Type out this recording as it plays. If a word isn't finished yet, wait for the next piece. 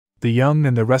The Young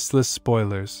and the Restless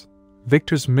spoilers.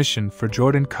 Victor's mission for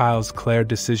Jordan, Kyle's Claire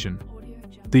decision.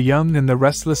 The Young and the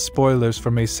Restless spoilers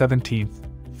for May 17th,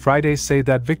 Friday say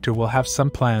that Victor will have some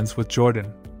plans with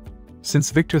Jordan. Since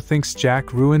Victor thinks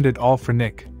Jack ruined it all for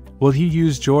Nick, will he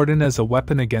use Jordan as a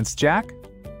weapon against Jack?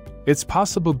 It's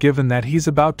possible given that he's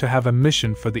about to have a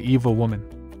mission for the evil woman.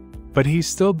 But he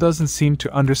still doesn't seem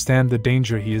to understand the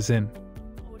danger he is in.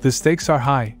 The stakes are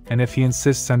high, and if he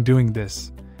insists on doing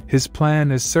this, his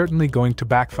plan is certainly going to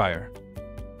backfire.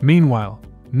 Meanwhile,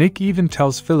 Nick even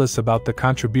tells Phyllis about the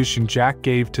contribution Jack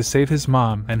gave to save his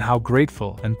mom and how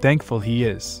grateful and thankful he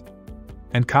is.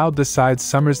 And Kyle decides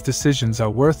Summer's decisions are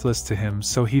worthless to him,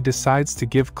 so he decides to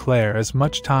give Claire as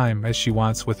much time as she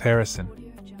wants with Harrison.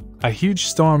 A huge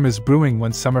storm is brewing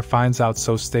when Summer finds out,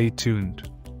 so stay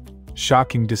tuned.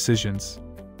 Shocking decisions.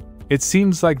 It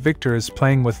seems like Victor is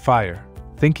playing with fire,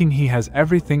 thinking he has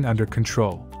everything under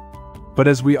control. But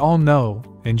as we all know,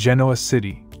 in Genoa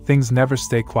City, things never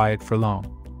stay quiet for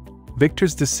long.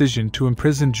 Victor's decision to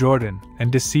imprison Jordan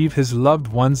and deceive his loved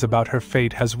ones about her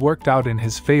fate has worked out in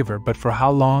his favor, but for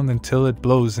how long until it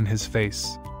blows in his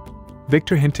face?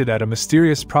 Victor hinted at a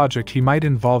mysterious project he might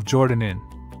involve Jordan in,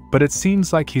 but it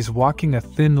seems like he's walking a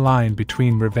thin line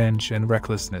between revenge and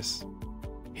recklessness.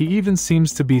 He even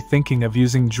seems to be thinking of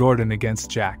using Jordan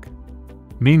against Jack.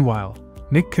 Meanwhile,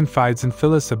 Nick confides in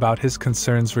Phyllis about his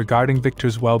concerns regarding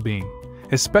Victor's well-being,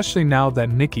 especially now that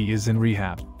Nicki is in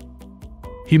rehab.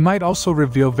 He might also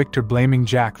reveal Victor blaming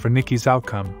Jack for Nicki's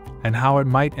outcome, and how it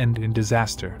might end in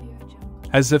disaster.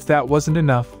 As if that wasn't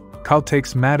enough, Kyle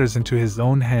takes matters into his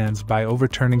own hands by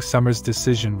overturning Summer's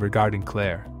decision regarding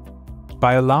Claire.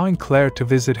 By allowing Claire to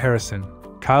visit Harrison,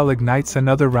 Kyle ignites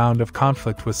another round of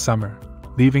conflict with Summer,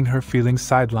 leaving her feeling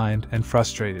sidelined and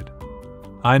frustrated.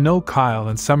 I know Kyle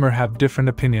and Summer have different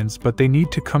opinions, but they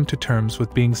need to come to terms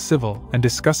with being civil and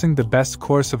discussing the best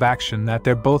course of action that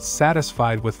they're both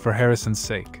satisfied with for Harrison's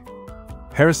sake.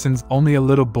 Harrison's only a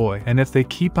little boy, and if they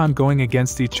keep on going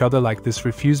against each other like this,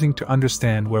 refusing to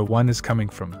understand where one is coming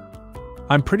from,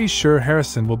 I'm pretty sure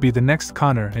Harrison will be the next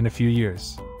Connor in a few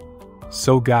years.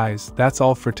 So guys, that's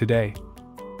all for today.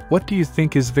 What do you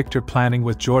think is Victor planning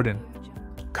with Jordan?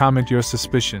 Comment your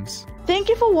suspicions. Thank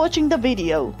you for watching the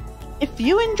video. If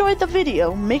you enjoyed the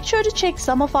video, make sure to check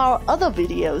some of our other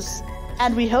videos.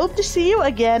 And we hope to see you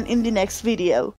again in the next video.